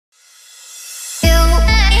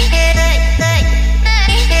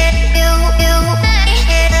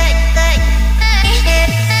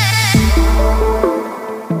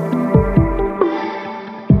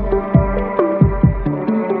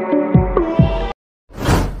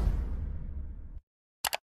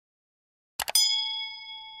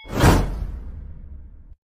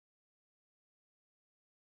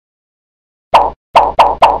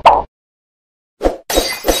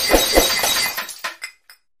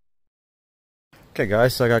Okay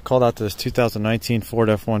guys, so I got called out to this 2019 Ford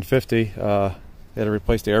F150. They had to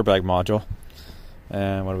replace the airbag module.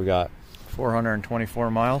 And what do we got?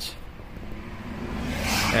 424 miles.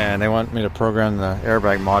 And they want me to program the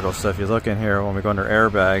airbag module. So if you look in here, when we go under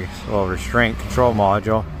airbag, well, restraint control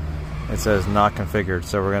module, it says not configured.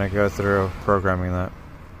 So we're going to go through programming that.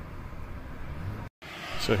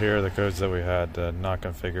 So here are the codes that we had, not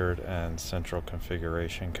configured and central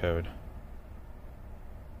configuration code.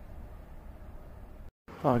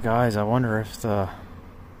 Oh guys, I wonder if the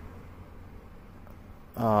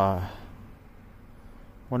launch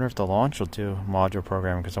will do module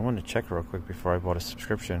programming, because I wanted to check real quick before I bought a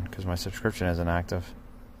subscription, because my subscription isn't active.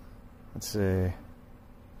 Let's see.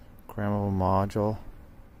 Programmable module.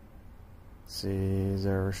 Let's see, is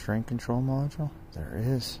there a restraint control module? There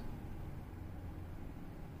is.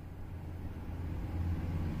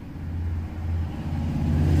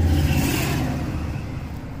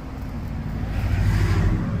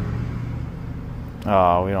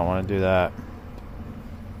 Oh, we don't want to do that.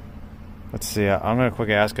 Let's see, I'm going to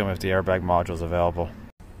quickly ask him if the airbag module is available.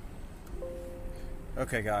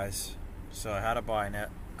 Okay guys, so I had to buy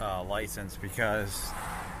a license because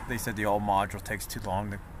they said the old module takes too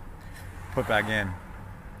long to put back in.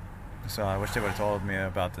 So I wish they would have told me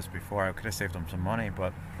about this before. I could have saved them some money,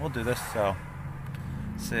 but we'll do this. So,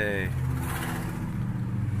 let's see.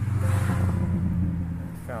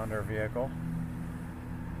 Found our vehicle.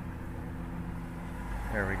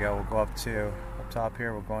 There we go. We'll go up top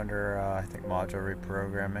here. We'll go under, I think, module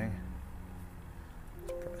reprogramming.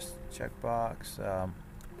 Press checkbox.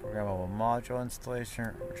 Programmable module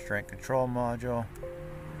installation. Restraint control module.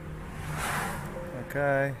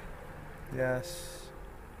 Okay. Yes.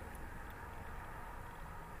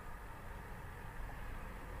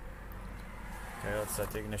 Okay, let's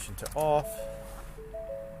set the ignition to off.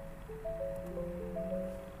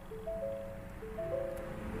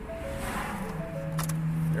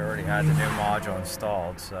 We already had the new module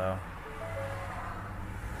installed, so.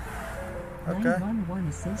 Okay. 911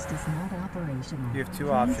 assist is not operational. You have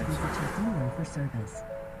two options. Please visit your dealer for service.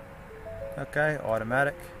 Okay,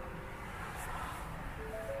 automatic.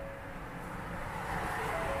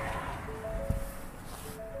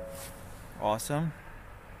 Awesome.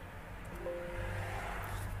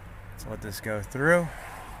 Let's let this go through.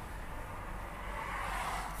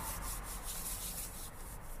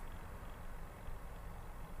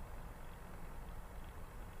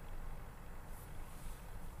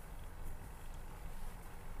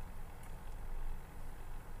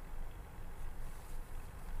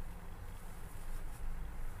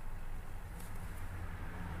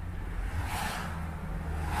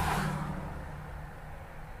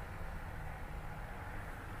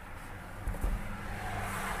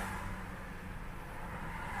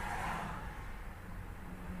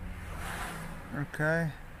 Okay.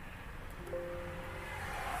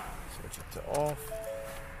 Switch it to off.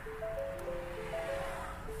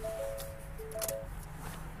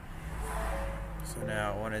 So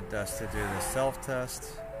now I wanted us to do the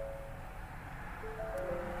self-test.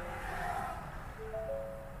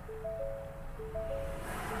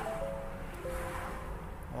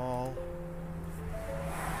 All.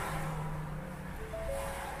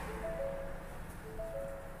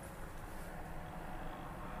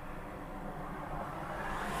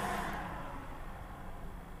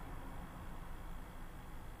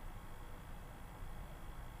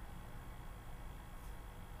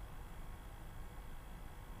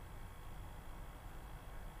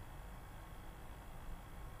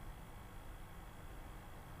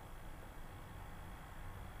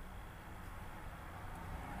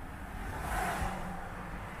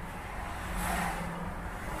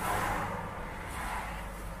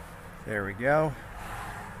 There we go.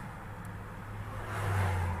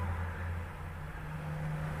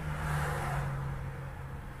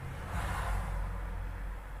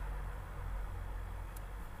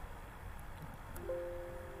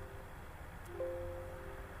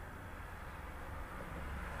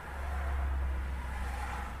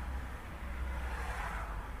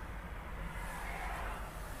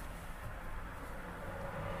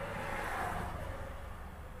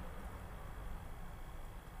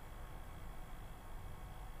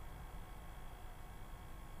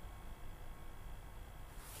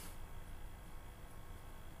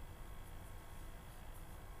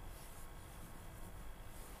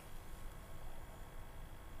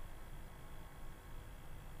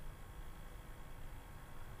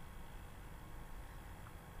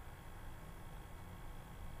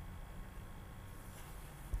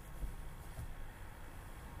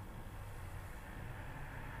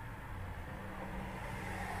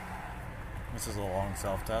 This is a long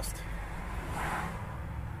self-test.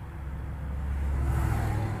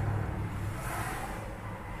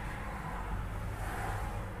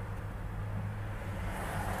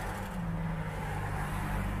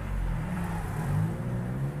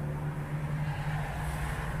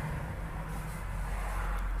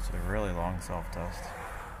 It's a really long self-test.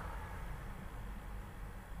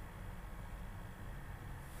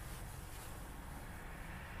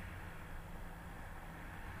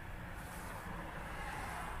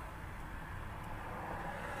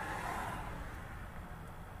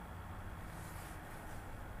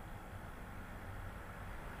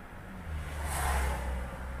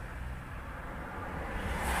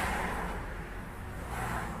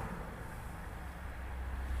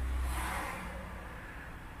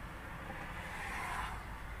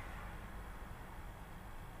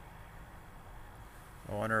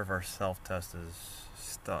 I wonder if our self-test is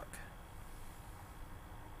stuck.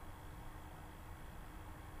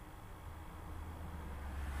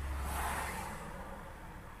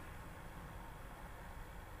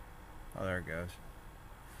 Oh, there it goes.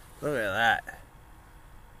 Look at that.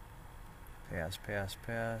 Pass, pass,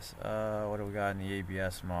 pass. What do we got in the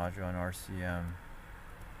ABS module on RCM?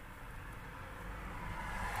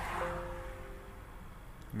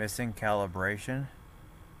 Missing calibration.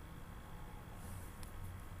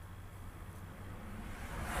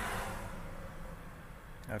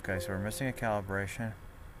 Okay, so we're missing a calibration,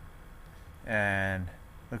 and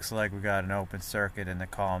looks like we got an open circuit in the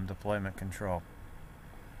column deployment control.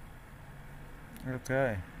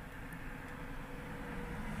 Okay.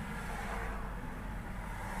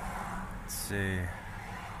 Let's see.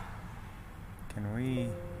 Can we...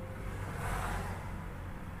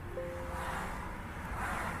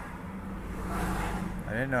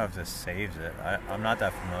 I didn't know if this saves it. I'm not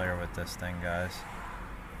that familiar with this thing, guys.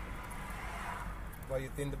 But you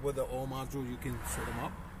think that with the old module you can set them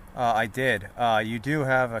up? I did. You do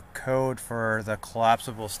have a code for the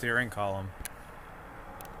collapsible steering column.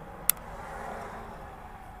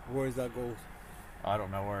 Where does that go? I don't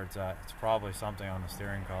know where it's at. It's probably something on the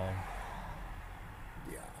steering column.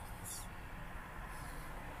 Yeah.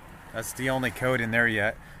 That's the only code in there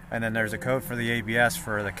yet. And then there's a code for the ABS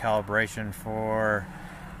for the calibration for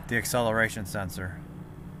the acceleration sensor.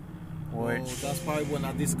 Which... Oh, that's probably when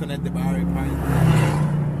I disconnect the battery.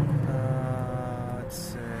 Let's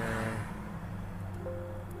see.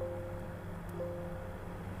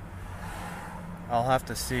 I'll have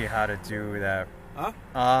to see how to do that. Huh?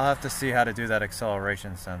 I'll have to see how to do that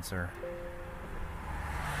acceleration sensor.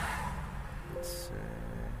 Let's see.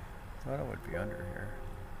 I thought it would be under here.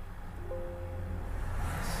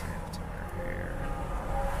 Let's see if it's under here.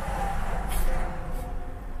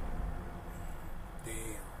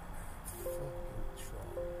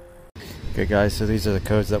 Okay guys, so these are the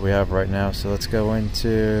codes that we have right now. So let's go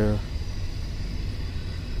into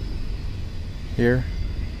here.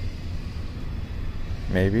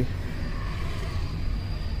 Maybe.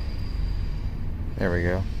 There we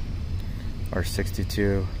go.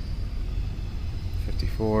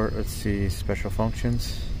 R6254. Let's see special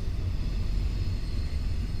functions.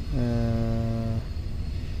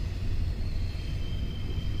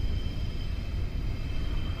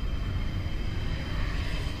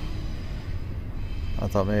 I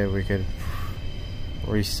thought maybe we could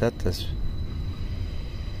reset this.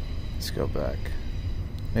 Let's go back.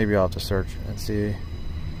 Maybe I'll have to search and see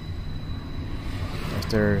if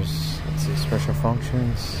there's, let's see, special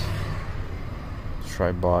functions. Let's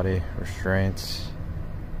try body, restraints.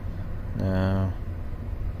 No.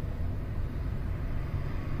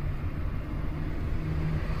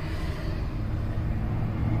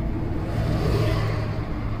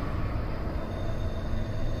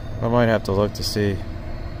 I might have to look to see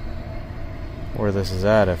where this is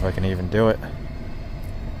at, if I can even do it.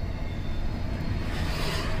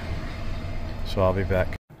 So I'll be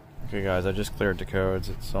back. Okay guys, I just cleared the codes.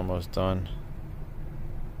 It's almost done.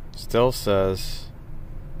 Still says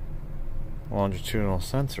longitudinal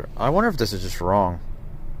sensor. I wonder if this is just wrong.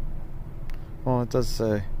 Well, it does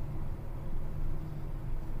say.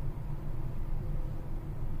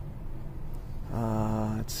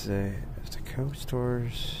 Let's see. If the code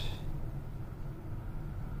stores.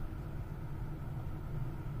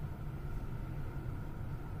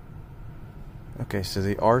 Okay, so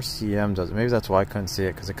the RCM does it. Maybe that's why I couldn't see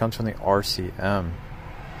it, because it comes from the RCM.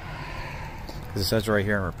 Because it says right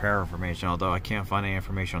here in repair information, although I can't find any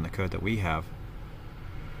information on the code that we have.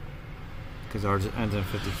 Because ours ends in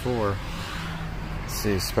 54. Let's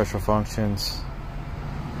see, special functions.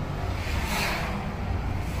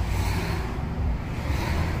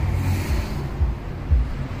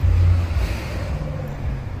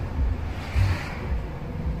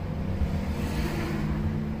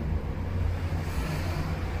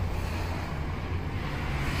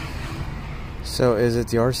 So is it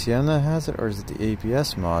the RCM that has it, or is it the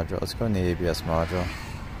ABS module? Let's go in the ABS module.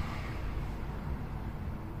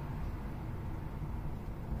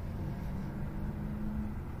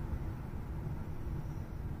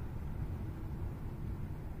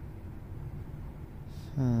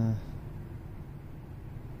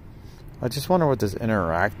 I just wonder what this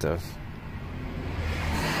interactive.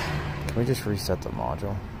 Can we just reset the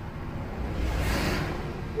module?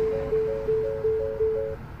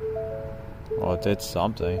 Well, it did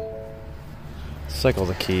something. Cycle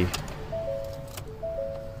the key.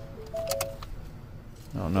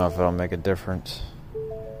 I don't know if it'll make a difference.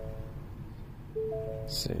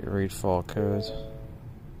 Let's see, read fault codes.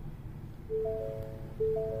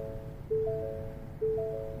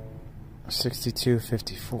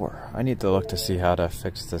 $62.54. I need to look to see how to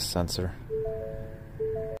fix this sensor.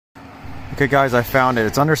 Okay guys, I found it.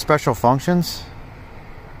 It's under special functions.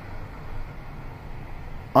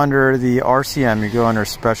 Under the RCM, you go under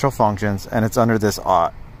special functions, and it's under this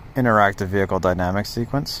interactive vehicle dynamics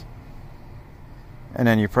sequence. And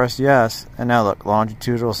then you press yes, and now look,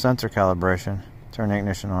 longitudinal sensor calibration. Turn the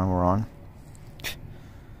ignition on, we're on.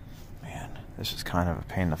 Man, this is kind of a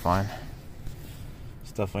pain to find.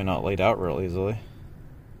 It's definitely not laid out real easily.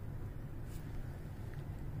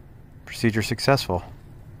 Procedure successful.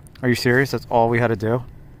 Are you serious? That's all we had to do?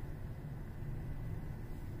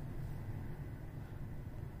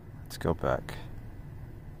 Let's go back.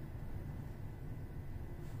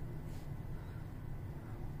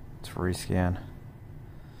 Let's rescan.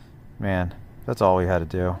 Man, that's all we had to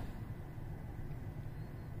do.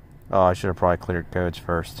 Oh, I should have probably cleared codes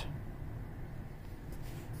first.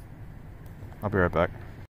 I'll be right back.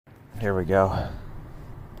 Here we go.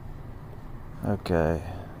 Okay,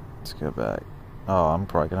 let's go back. Oh, I'm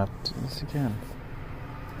probably gonna have to do this again.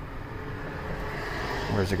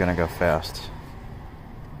 Where's it gonna go fast?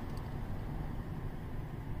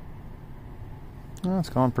 Oh, it's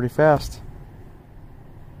going pretty fast.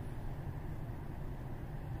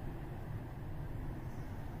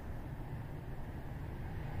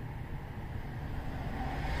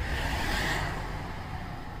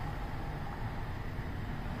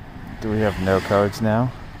 Do we have no codes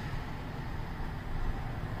now?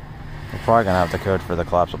 We're probably gonna have the code for the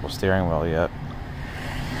collapsible steering wheel yet.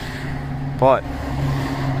 But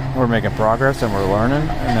we're making progress and we're learning,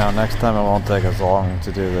 and now next time it won't take us long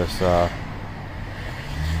to do this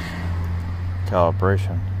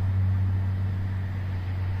calibration.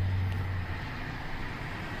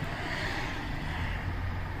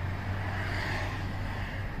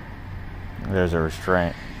 There's a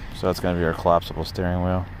restraint, so that's going to be our collapsible steering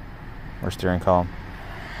wheel or steering column.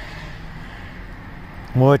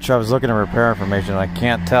 Which I was looking at repair information, I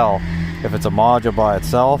can't tell if it's a module by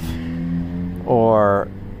itself or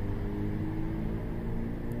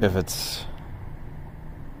if it's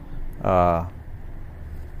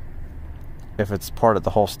part of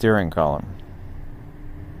the whole steering column.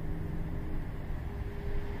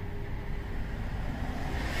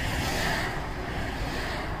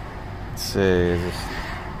 Let's see.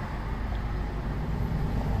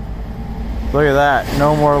 Look at that.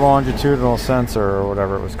 No more longitudinal sensor or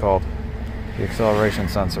whatever it was called. The acceleration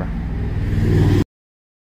sensor.